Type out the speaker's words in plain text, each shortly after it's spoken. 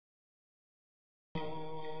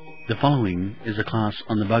The following is a class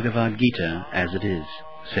on the Bhagavad Gita as it is,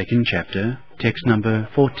 second chapter, text number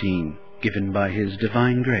 14, given by His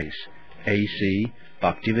Divine Grace, A.C.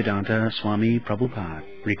 Bhaktivedanta Swami Prabhupāda,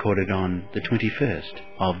 recorded on the 21st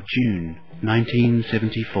of June,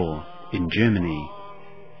 1974, in Germany.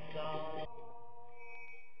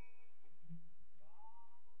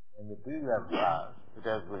 In the previous class, it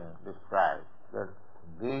has been described that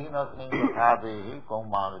Dehina Singha Dehi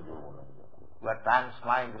Kaumana Jivana. We are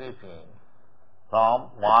transmigrating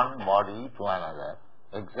from one body to another,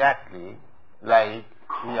 exactly like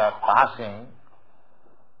we are passing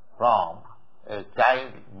from a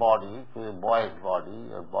child body to a boy's body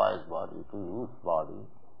to a youth body.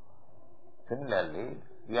 Similarly,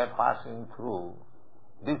 we are passing through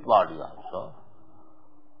this body also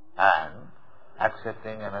and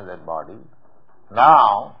accepting another body.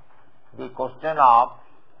 Now, the question of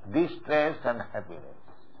distress and happiness.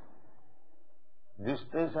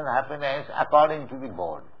 Distress and happiness according to the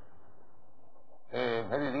body. A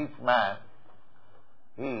very rich man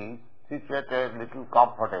is situated little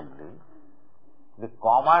comfortably. The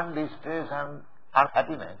common distress and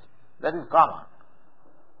unhappiness, that is common.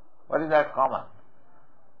 What is that common?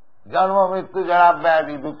 Janma mrityu jara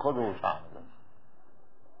vyadi dukkha dosanga.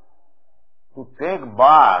 To take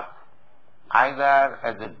birth either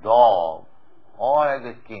as a dog or as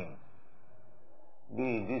a king,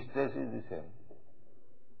 the distress is the same.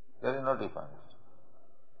 There is no difference.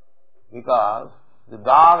 Because the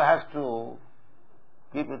dog has to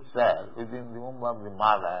keep itself within the womb of the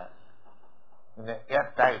mother in an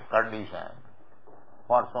airtight condition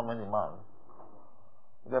for so many months.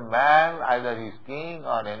 The man, either he is king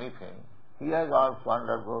or anything, he has also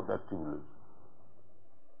undergone that tribulation.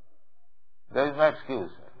 There is no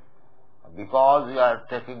excuse. Because you are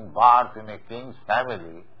taking birth in a king's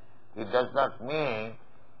family, it does not mean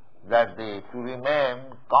that to remain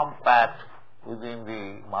compact within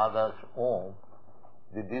the mother's womb,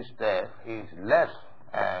 the distress is less,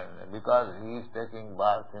 and because he is taking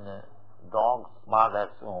birth in a dog's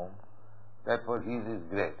mother's womb, therefore his is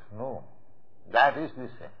great. No, that is the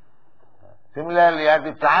same. Similarly, at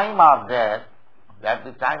the time of death,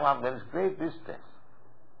 there is great distress.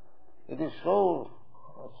 It is so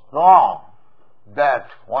strong that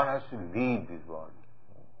one has to leave this body.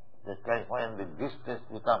 Just like when the distress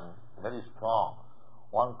becomes very strong,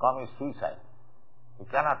 one commits suicide. He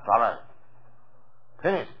cannot tolerate.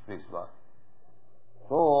 Finish this body.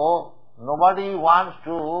 So, nobody wants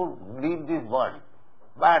to leave this body.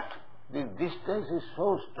 But the distress is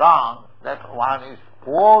so strong that one is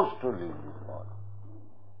forced to leave this body.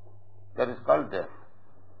 That is called death.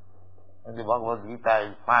 In the Bhagavad Gita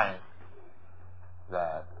you find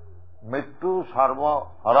that Mrityu sarva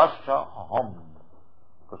harasya aham.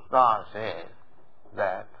 Krishna says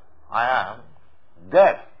that I am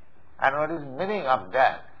death. And what is the meaning of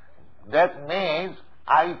death? Death means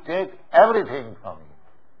I take everything from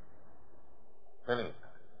you.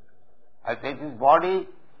 I take his body,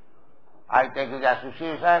 I take his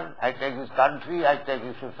association, I take his country, I take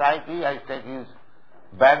his society, I take his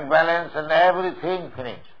bank balance and everything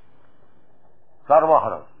finished. Sarva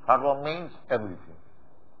haras. Sarva means everything.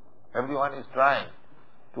 Everyone is trying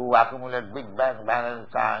to accumulate big bank balance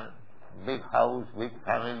and big house, big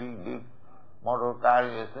family, big motor car,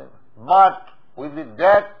 etc. But with the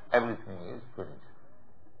death, everything is finished.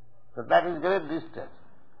 So that is great distress.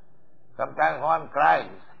 Sometimes one cries.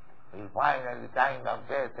 You find at the time of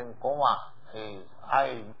death in coma, his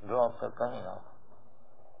eye drops are coming out.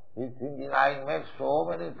 He is thinking, I made so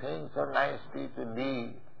many things so nicely to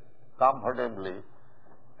live comfortably,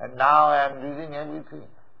 and now I am losing everything.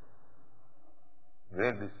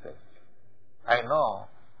 Great distress. I know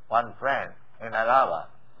one friend in Allahabad.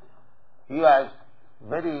 He was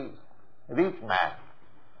very rich man.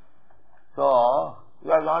 So, he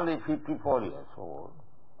was only 54 years old.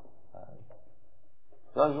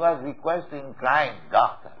 So he was requesting, crying,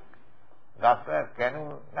 doctor, can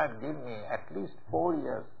you not give me at least 4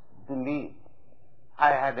 years to live?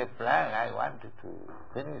 I had a plan, I wanted to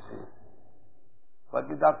finish it. What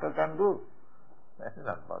the doctor can do? That is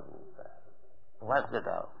not possible. You must get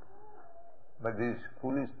out. But these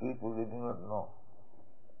foolish people, they do not know.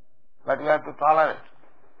 But we have to tolerate.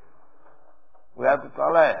 We have to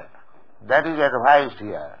tolerate. That is advised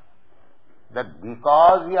here. That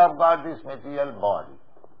because we have got this material body,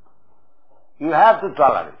 you have to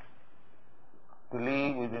tolerate. To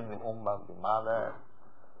live within the womb of the mother,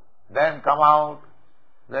 then come out,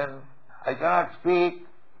 then I cannot speak.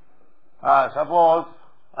 Suppose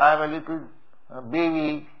I am a little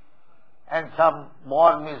baby and some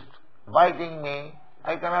worm is biting me,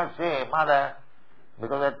 I cannot say, mother,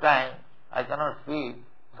 because at time I cannot speak.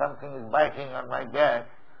 something is biting on my back,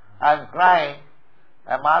 I am crying,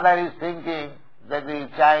 a mother is thinking that the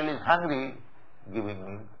child is hungry, giving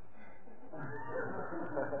milk.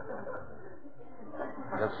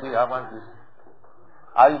 Just see how much is.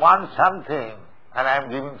 I want something and I am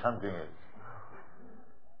giving something else.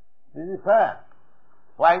 This is fair.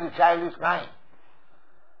 Why the child is crying?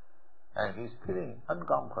 And he is feeling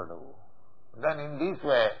uncomfortable. Then in this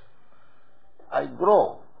way, I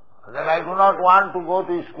grow. Then I do not want to go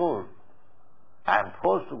to school. I am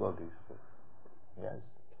forced to go to school. Yes.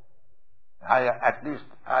 At least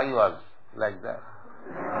I was like that.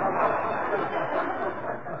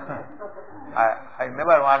 I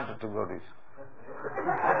never wanted to go to school.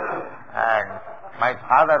 And my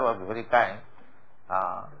father was very kind.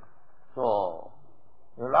 So,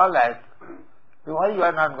 you know, all right, why you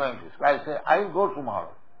are not going to school? I say, I will go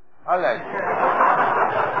tomorrow. All right.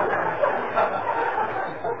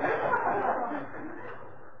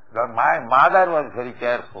 But my mother was very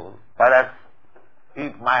careful. Perhaps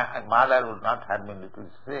if my mother would not have been little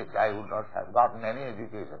sick, I would not have gotten any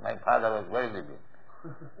education. My father was very living.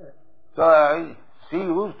 So she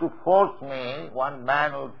used to force me, one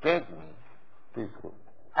man would take me to school.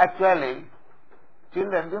 Actually,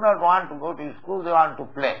 children do not want to go to school, they want to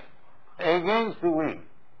play. Against the will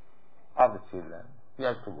of the children, he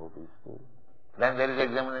has to go to school. Then there is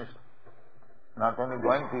examination. Not only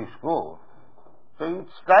going to school, so you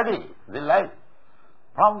study the life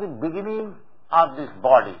from the beginning of this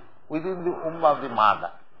body, within the womb of the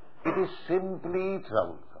mother. It is simply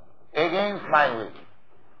troublesome, against my will.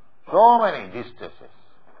 So many distresses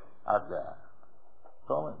are there.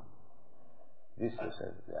 So many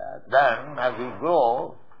distresses there. Then as we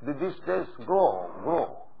grow, the distress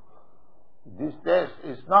grow. Distress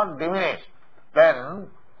is not diminished. Then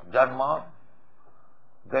janma,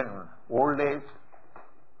 then old age,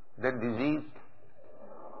 then disease.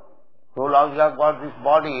 So long you have got this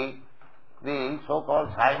body, the so-called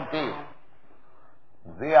scientists,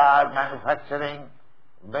 they are manufacturing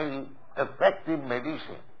very effective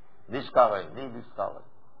medicine, rediscovered,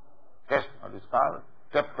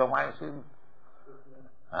 streptomycin,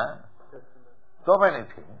 so many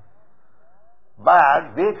things.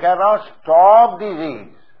 But they cannot stop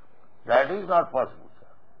disease. That is not possible, sir.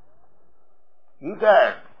 You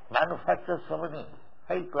can manufacture so many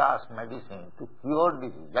high-class medicine to cure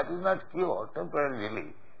disease. That is not cure, temporary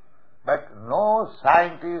relief. But no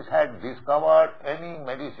scientist had discovered any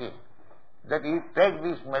medicine that you take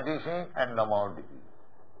this medicine and no more disease.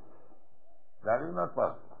 That is not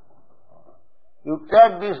possible. You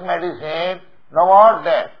take this medicine, no more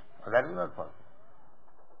death. That is not possible.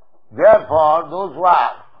 Therefore, those who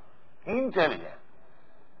are intelligent,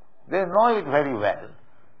 they know it very well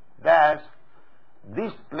that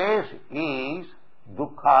this place is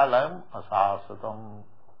dukkhalam asasatam.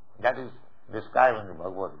 That is described in the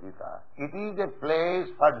Bhagavad Gita. It is a place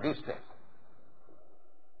for distress.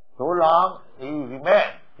 So long you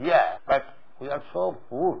remain here, but we are so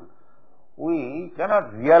full, we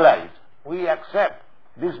cannot realize, we accept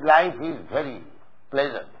this life is very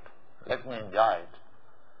pleasant, let me enjoy it.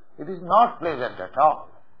 It is not pleasant at all.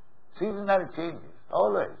 Seasonal changes,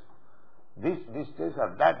 always. This distress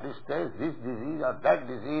or that distress, this disease or that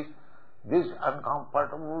disease, this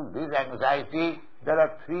uncomfortable, this anxiety. There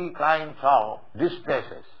are three kinds of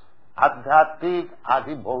distresses. Adhyatmic,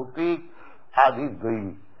 adhibhautik,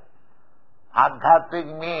 adhidvaivik.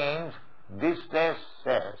 Adhyatmic means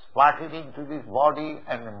distresses pertaining to this body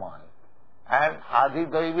and the mind. And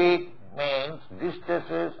adhidvaivik means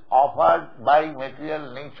distresses offered by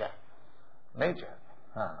material nature.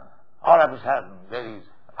 All of a sudden there is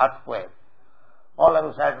earthquake. All of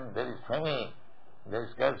a sudden there is famine. There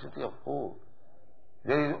is scarcity of food.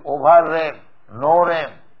 There is over rain, no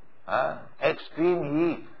rain, extreme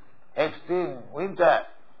heat, extreme winter,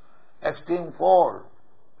 extreme cold.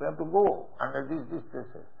 We have to go under these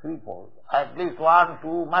distresses, threefold. At least 1,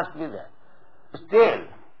 2 must be there. Still,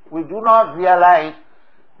 we do not realize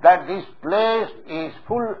that this place is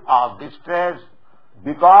full of distress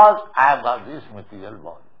because I have got this material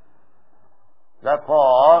body.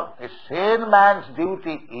 Therefore, a sane man's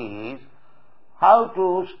duty is how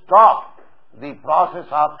to stop the process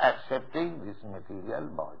of accepting this material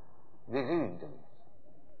body. This is intelligence.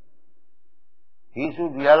 He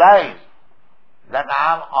should realize that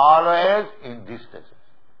I am always in distresses.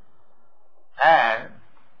 And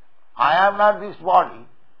I am not this body,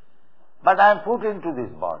 but I am put into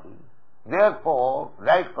this body. Therefore,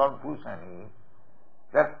 right conclusion is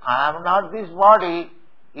that I am not this body.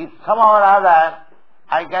 If somehow or other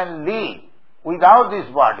I can live without this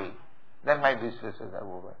body, then my distresses are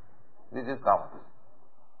over. This is common.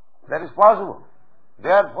 That is possible.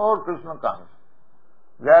 Therefore Krishna comes.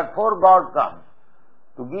 Therefore God comes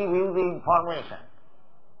to give you the information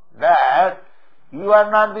that you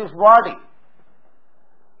are not this body.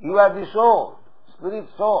 You are the soul, spirit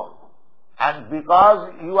soul. And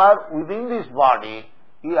because you are within this body,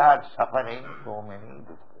 you are suffering so many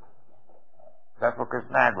distresses. Therefore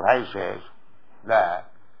Krishna advises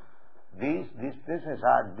that these distresses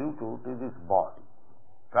are due to this body.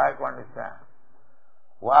 Try to understand.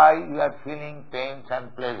 Why you are feeling pains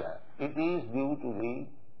and pleasure? It is due to the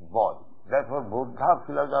body. Therefore Buddha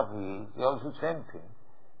philosophy is also same thing,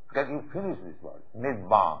 that you finish this body.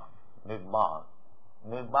 Nibbana. Nibbana.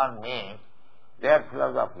 Nibbana means their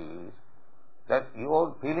philosophy is that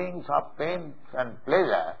your feelings of pain and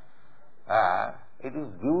pleasure, it is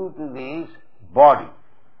due to this body.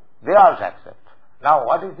 They also accept. Now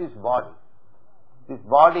what is this body? This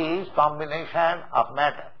body is combination of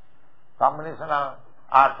matter. Combination of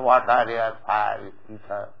earth, water, air, fire,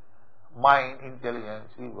 ether, mind, intelligence,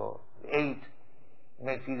 ego, 8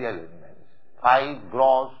 material elements, 5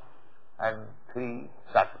 gross and 3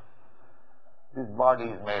 subtle. This body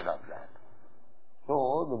is made of that.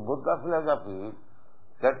 So the Buddha philosophy is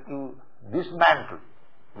that you dismantle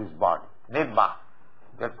this body, nibbana.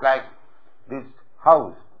 Just like this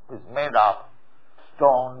house is made of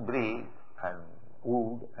stone, brick and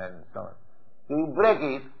wood and so on. So you break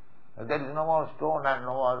it, there is no more stone and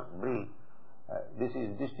no more brick. This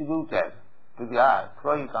is distributed to the earth,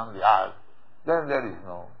 throw it on the earth, then there is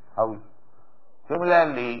no house.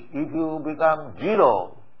 Similarly, if you become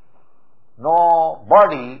zero, no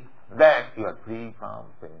body, then you are free from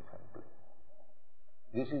pain and pleasure.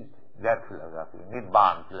 This is their philosophy,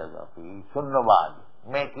 Nibbana philosophy, Sunnavad,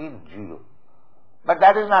 make it zero. But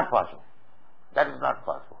that is not possible. That is not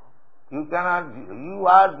possible. You cannot, you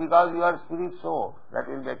are because you are spirit soul, that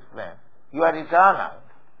will be explained. You are eternal.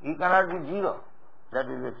 You cannot be zero. That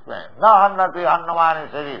will be explained. No hannati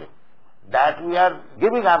hannamani sarire. That we are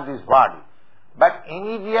giving up this body. But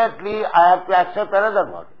immediately I have to accept another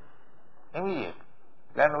body. Immediately.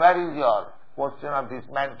 Then where is your question of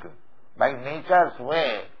dismantling? By nature's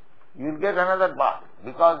way, you will get another body.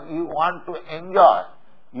 Because you want to enjoy.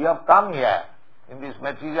 You have come here in this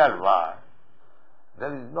material world.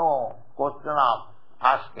 There is no question of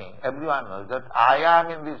asking. Everyone knows that I am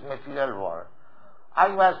in this material world. I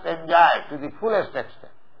must enjoy to the fullest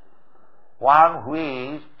extent. One who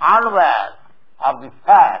is unaware of the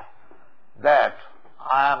fact that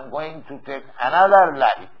I am going to take another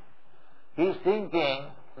life, he is thinking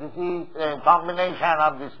this is a combination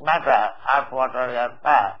of this matter, earth, water, air,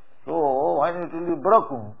 fire. So when it will be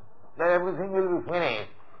broken, then everything will be finished.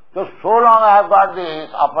 So long I have got this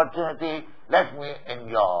opportunity, let me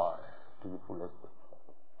enjoy to the fullest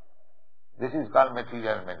extent. This is called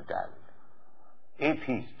material mentality.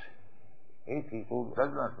 Atheist who does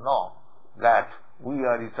not know that we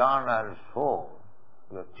are eternal soul,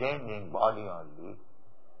 we are changing body only.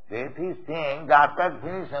 The atheist think that after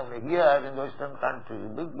finishing here in the Western countries,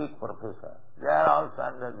 big professors, they are also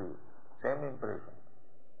under the same impression.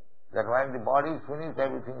 That when the body is finished,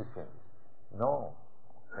 everything is finished. No,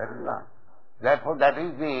 that is not. Therefore, that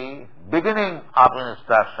is the beginning of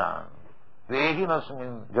instruction.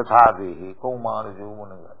 Vehinasmin jathadehi kaumara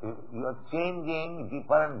jovanaga. You are changing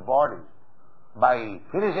different bodies. By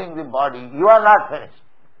finishing the body, you are not finished.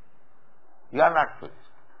 You are not finished.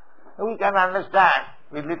 We can understand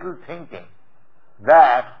with little thinking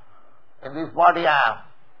that in this body I am,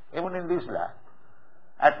 even in this life.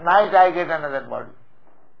 At night I get another body.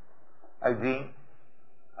 I dream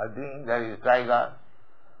there is a tiger.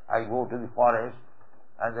 I go to the forest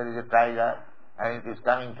and there is a tiger and it is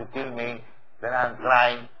coming to kill me. Then I am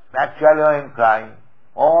crying. Naturally I am crying.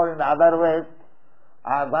 Or in other ways,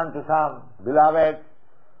 I have gone to some beloved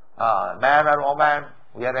man or woman,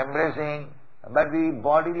 we are embracing, but the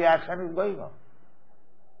bodily action is going on.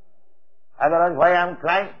 Otherwise, why I am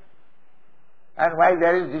crying? And why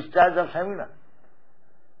there is discharge of semen?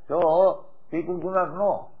 So, people do not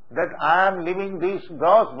know that I am leaving this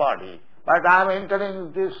gross body, but I am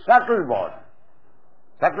entering this subtle body.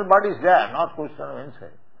 Subtle body is there, not question of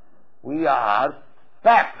inside. We are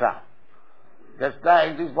packed up. Just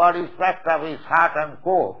like this body is packed up with heart and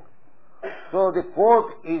coat. So the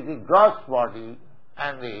coat is the gross body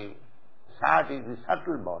and the heart is the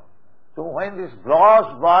subtle body. So when this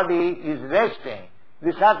gross body is resting,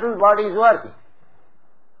 the subtle body is working.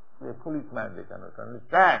 The foolish man, they cannot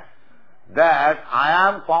understand that I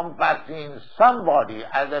am compacting some body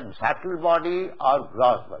as a subtle body or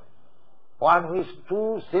gross body. One who is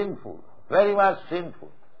too sinful, very much sinful,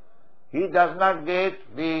 he does not get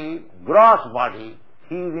the gross body,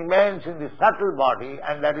 he remains in the subtle body,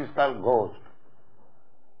 and that is called ghost.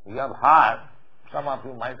 You have heard, some of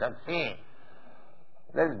you might have seen,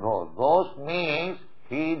 there is ghost. Ghost means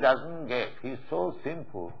he doesn't get, he is so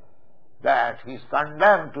sinful that he is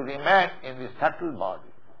condemned to remain in the subtle body.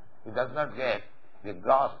 He does not get the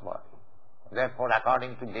gross body. Therefore,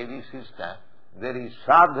 according to Vedic system, there is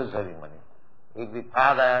Shraddha ceremony. If the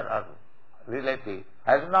father or relative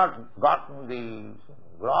has not gotten the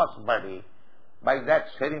gross body, by that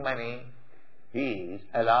ceremony he is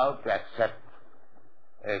allowed to accept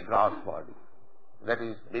a gross body. That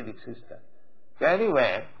is Vedic system. So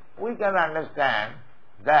anyway, we can understand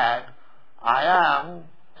that I am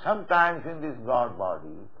sometimes in this gross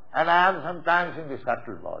body and I am sometimes in the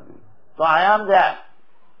subtle body. So I am there,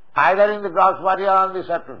 either in the gross body or in the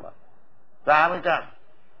subtle body. So I am eternal.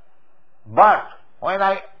 But when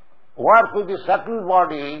I work with the subtle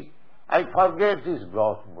body, I forget this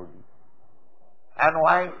gross body. And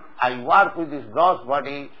when I work with this gross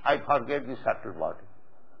body, I forget the subtle body.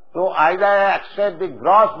 So either I accept the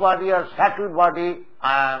gross body or subtle body,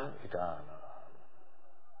 I am eternal.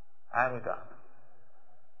 I am eternal.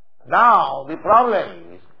 Now the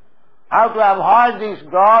problem is how to avoid this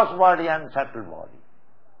gross body and subtle body.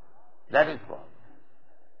 That is problem.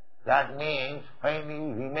 That means when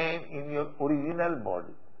you remain in your original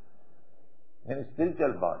body, in a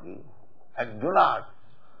spiritual body, and do not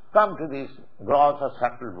come to this gross or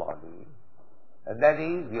subtle body, and that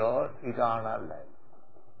is your eternal life.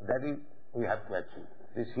 That is we have to achieve.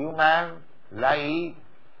 This human life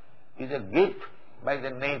is a gift by the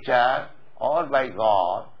nature or by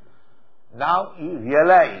God. Now you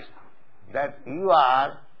realize that you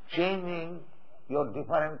are changing your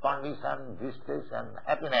different conditions, distress and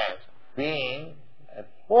happiness, being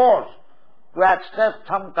forced to accept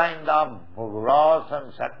some kind of gross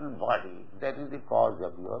and subtle body. That is the cause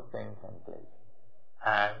of your pains and pleasure.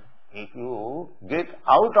 And if you get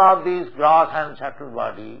out of this gross and subtle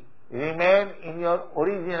body, remain in your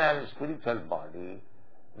original spiritual body,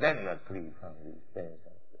 then you are free from these pains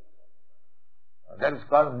and pleasure. That is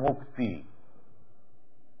called mukti.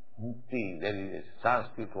 Mukti, there is a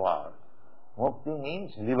Sanskrit word. Mukti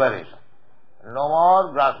means liberation. No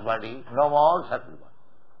more gross body, no more subtle body.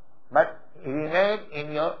 But remain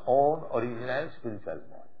in your own original spiritual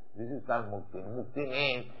body. This is called mukti. Mukti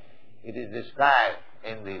means, it is described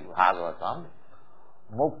in the Bhagavatam,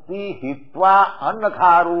 mukti hitva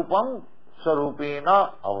annatharupam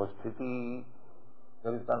sarupena avasthiti.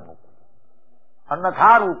 That is called mukti.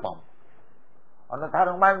 Annatharupam.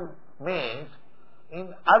 Annatharupam means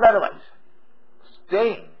in otherwise,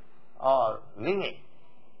 staying or living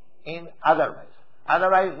in otherwise.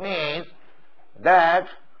 Otherwise means that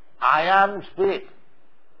I am spirit,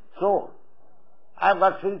 soul. I have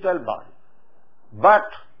got spiritual body. But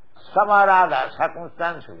some or other,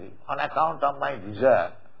 circumstantially, on account of my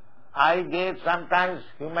desire, I get sometimes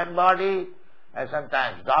human body, and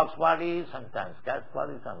sometimes dog's body, sometimes cat's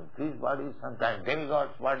body, sometimes tree's body, sometimes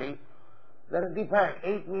demigod's body. There are different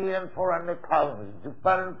 8,400,000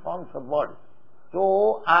 different forms of body.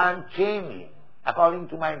 So I am changing according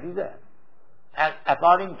to my desire and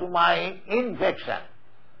according to my infection.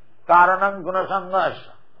 Karanam gunasangas.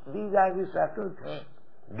 These are the subtle things.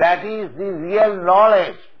 That is the real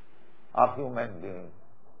knowledge of human being.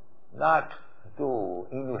 Not to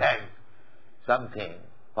invent something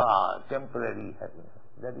for temporary happiness.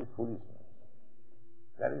 That is foolishness.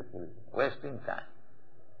 That is foolishness. Wasting time.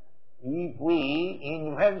 If we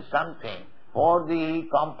invent something for the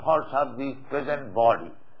comforts of the present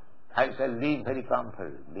body, I shall live very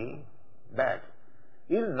comfortably, but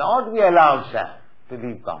it will not be allowed, sir, to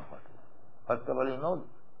live comfortably. First of all, you know,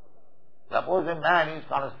 suppose a man is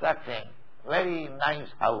constructing very nice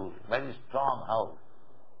house, very strong house.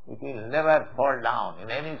 It will never fall down in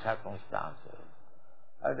any circumstances.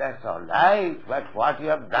 That's all right, but what you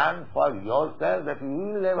have done for yourself, that you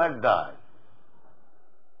will never die,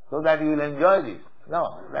 so that you will enjoy this.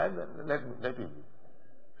 No, let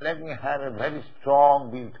me have a very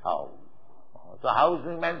strong built house. So house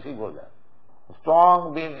remains equal.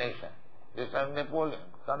 Strong built nation. This is Napoleon,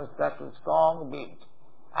 constructed strong built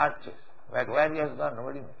arches. But where he has gone,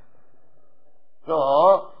 nobody knows.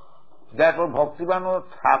 So, therefore Bhaktivinoda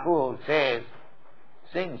Thakur says,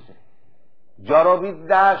 sings,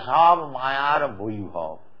 Jaravidya sab mayar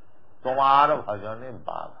bhuibhav, tomar bhajane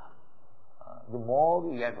bhava. The more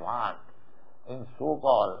we advance in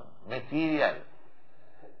so-called material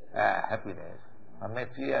happiness, or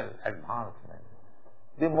material advancement,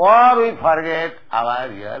 the more we forget our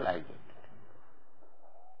real identity.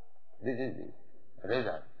 This is the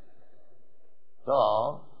result.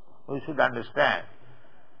 So, we should understand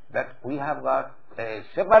that we have got a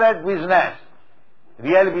separate business,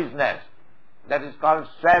 real business, That is called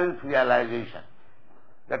self-realization.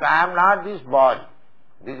 That I am not this body.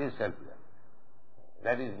 This is self-realization.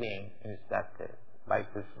 That is being instructed by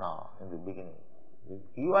Krishna in the beginning.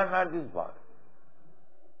 You are not this body.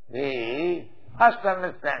 The first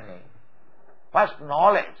understanding, first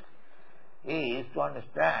knowledge is to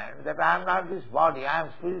understand that I am not this body, I am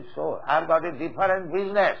spirit soul. I have got a different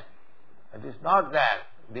business. It is not that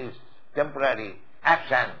these temporary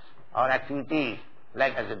actions or activities,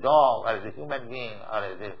 like as a dog or as a human being or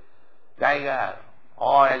as a tiger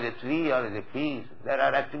or as a tree or as a fish, there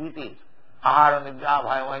are activities. Ahara nidra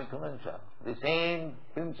bhaya vaitumancha. The same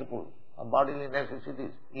principle of bodily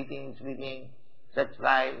necessities, eating, sleeping, sex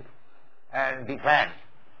life and defense.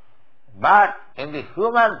 But in the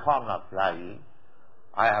human form of life,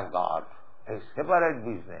 I have got a separate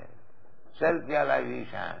business,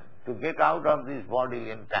 self-realization, to get out of this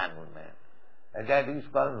bodily entanglement. And that is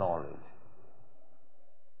called knowledge.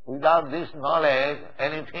 Without this knowledge,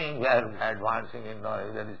 anything we are advancing in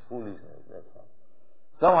knowledge, that is foolishness. That's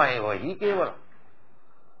all. Samayeva hi kevalam.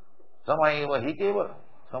 Samayeva hi kevalam.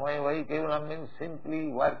 Samayeva hi kevalam means simply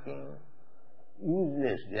working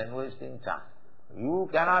uselessly and wasting time. You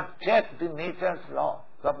cannot check the nature's law.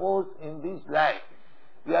 Suppose in this life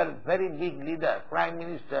you are a very big leader, prime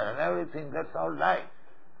minister and everything, that's all right.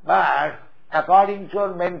 But according to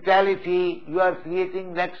your mentality, you are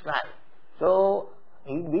creating next life. So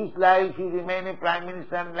in this life you remain a prime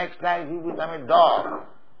minister and next life you become a dog.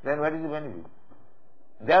 Then what is the benefit?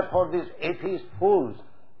 Therefore these atheist fools,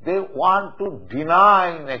 they want to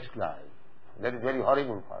deny next life. That is very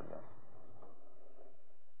horrible for them.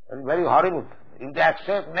 That is very horrible. If they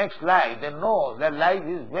accept next life, they know that life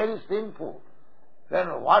is very sinful. Then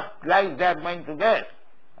what life they are going to get?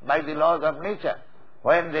 By the laws of nature.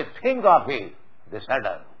 When they think of it, they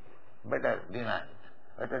shudder. Better deny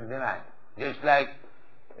it. Better deny it. Just like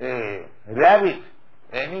a rabbit,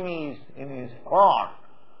 enemy is in his pond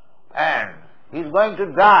and he is going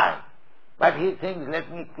to die. But he thinks,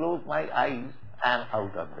 let me close my eyes, I am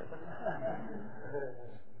out of it.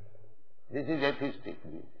 This is atheistic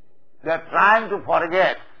view. They are trying to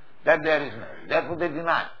forget that there is no life. Therefore they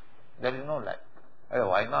deny there is no life.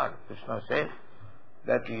 Why not? Krishna says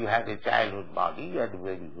that you had a childhood body, you had a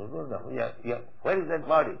very good. Where is that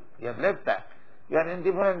body? You have left that. You are in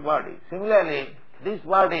different body. Similarly, this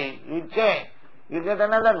body will change. You get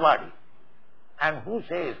another body. And who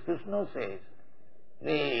says? Krishna says,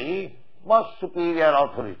 the most superior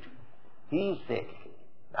authority. He says.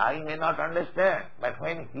 I may not understand, but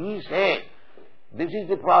when he says, this is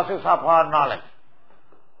the process of our knowledge.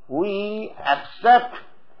 We accept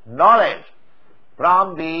knowledge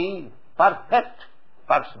from the perfect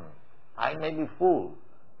person. I may be fool,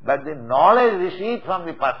 but the knowledge received from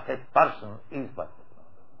the perfect person is perfect.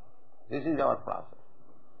 This is our process.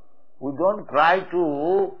 We don't try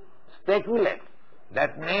to speculate.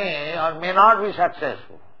 That may or may not be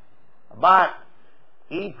successful. But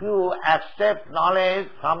if you accept knowledge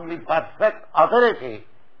from the perfect authority,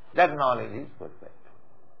 that knowledge is perfect.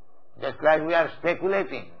 Just like we are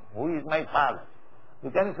speculating, who is my father?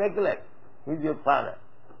 You can speculate, who is your father?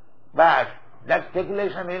 But that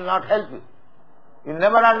speculation will not help you. You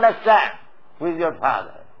never understand who is your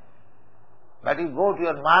father. But you go to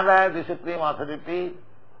your mother, the supreme authority,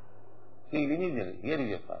 she will immediately, here is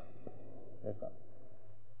your father. That's all.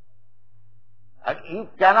 And you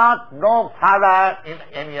cannot know father in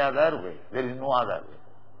any other way. There is no other way.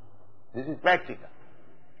 This is practical.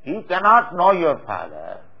 You cannot know your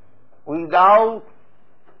father without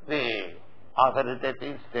the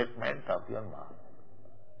authoritative statement of your mother.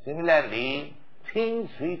 Similarly, things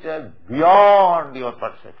which are beyond your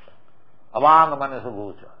perception, avanga manasa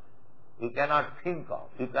bhuja, you cannot think of,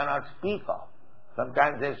 you cannot speak of.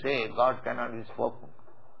 Sometimes they say God cannot be spoken,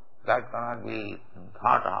 God cannot be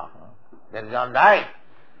thought of. That is all right.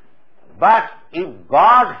 But if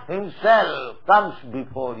God himself comes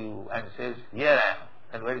before you and says, here I am,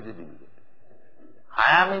 then where is the difficulty?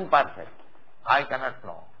 I am imperfect. I cannot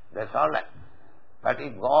know. That's all right. But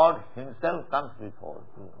if God himself comes before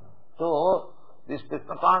you, so this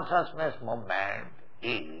Krishna consciousness movement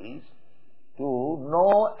is to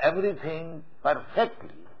know everything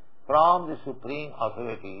perfectly from the supreme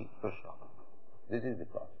authority, Krishna. This is the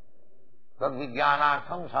process.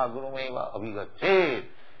 Tadvijnanartham sagurumeva abhigachet.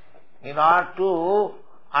 In order to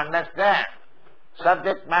understand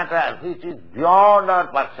subject matter which is beyond our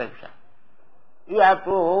perception, you have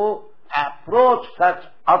to approach such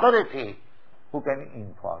authority who can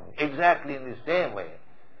inform you. Exactly in the same way.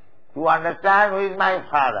 To understand who is my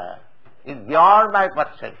father is beyond my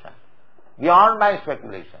perception, beyond my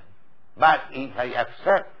speculation. But if I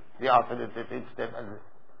accept the authoritative statement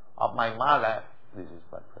of my mother, this is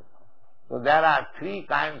perfect. So there are three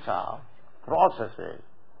kinds of processes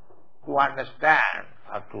to understand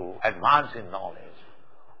or to advance in knowledge.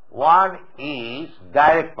 One is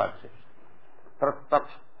direct perception, pratyaksh,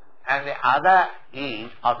 and the other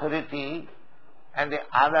is authority, and the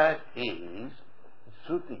other is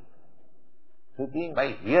shruti. Shruti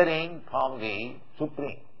by hearing from the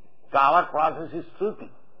Supreme. So our process is shruti.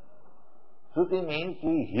 Shruti means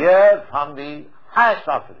we hear from the highest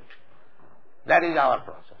authority. That is our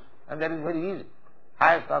process. And that is very easy.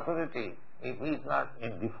 Highest authority, if he is not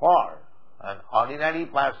in default, an ordinary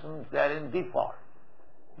person, they are in default.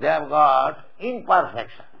 They have got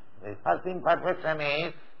imperfection. The first imperfection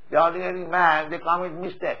is the ordinary man, they commit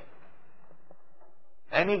mistake.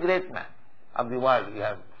 Any great man of the world you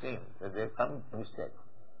have seen that they commit mistake.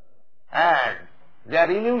 And they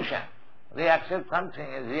are illusion. They accept something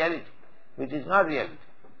as reality, which is not reality.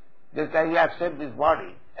 Just like you accept this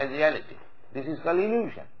body as reality. This is called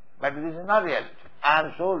illusion, but this is not reality. I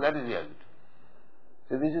am soul, that is reality.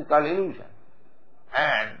 So this is called illusion.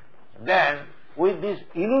 And then with this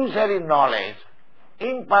illusory knowledge,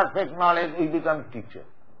 imperfect knowledge, we become teacher.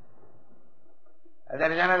 And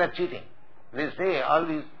that is another cheating. They say, all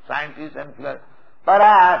these scientists and philosophers,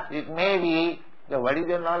 perhaps it may be, what is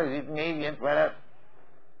your knowledge? It may be, and perhaps.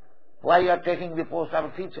 Why you are taking the post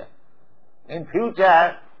of a teacher? In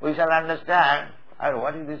future, we shall understand,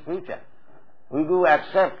 what is this future? We do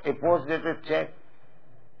accept a post-dated check.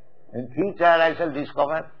 In future, I shall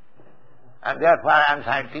discover, and therefore I am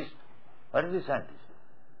scientist. What is the scientist?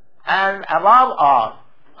 And above all,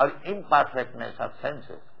 our imperfectness of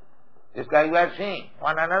senses. This guy we are seeing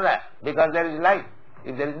one another because there is light.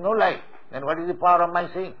 If there is no light, then what is the power of my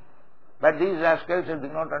seeing? But these rascals do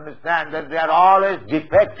not understand that they are always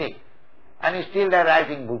defective, and still they are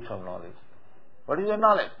writing books of knowledge. What is your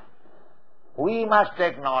knowledge? We must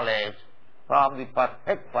take knowledge from the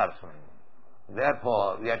perfect person.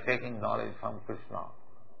 Therefore, we are taking knowledge from Krishna,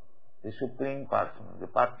 the Supreme Person, the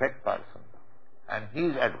perfect person. And he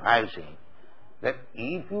is advising that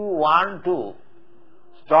if you want to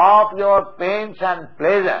stop your pains and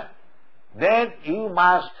pleasure, then you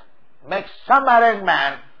must make some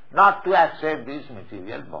arrangement not to accept this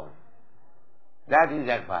material body. That is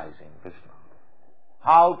advising Krishna.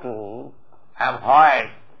 How to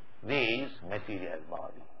avoid this material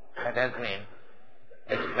body. That has been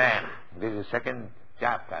explained. This is the second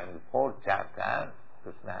chapter. In the fourth chapter,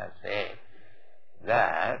 Krishna has said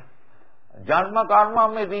that Janma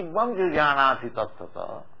karma me dibbam jujanati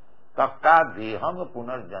tattata takta deham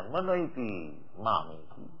punarjanma naiti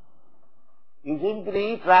mamiti. You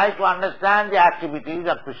simply try to understand the activities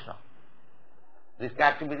of Krishna. These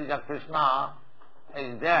activities of Krishna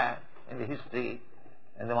is there in the history,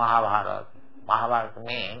 in the Mahabharata. Mahabharata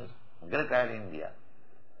means greater India,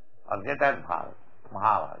 or greater Bharat,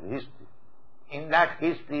 Mahabharata, history. In that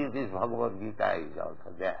history, this Bhagavad Gita is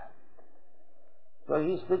also there. So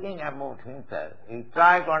he is speaking about himself. He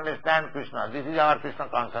try to understand Krishna. This is our Krishna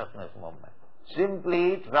consciousness movement.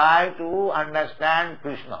 Simply try to understand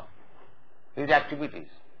Krishna, his activities.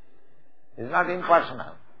 It is not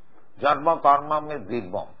impersonal. Jarma karma me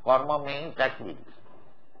dibbam. Karma means activities.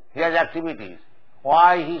 He has activities.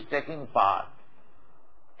 Why he is taking part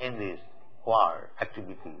in this world,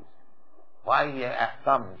 activities? Why he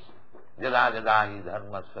comes? Jada jada hi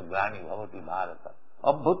dharmasya grani bhavati bharata.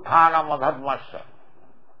 Abhutthana adharmasya.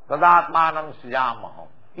 Tadatmanam srijamaham.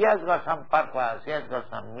 He has got some purpose, he has got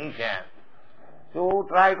some mission. So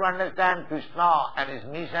try to understand Krishna and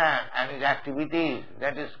his mission and his activities,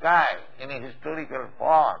 that is sky, in a historical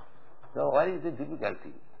form. So what is the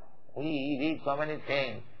difficulty? We read so many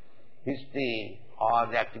things, history or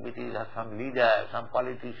the activities of some leader, some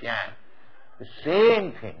politician. The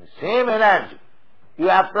same thing, same energy you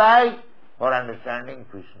apply for understanding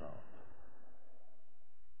Krishna.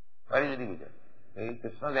 What is the difficulty?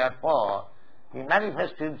 Krishna, therefore, he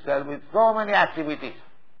manifests himself with so many activities.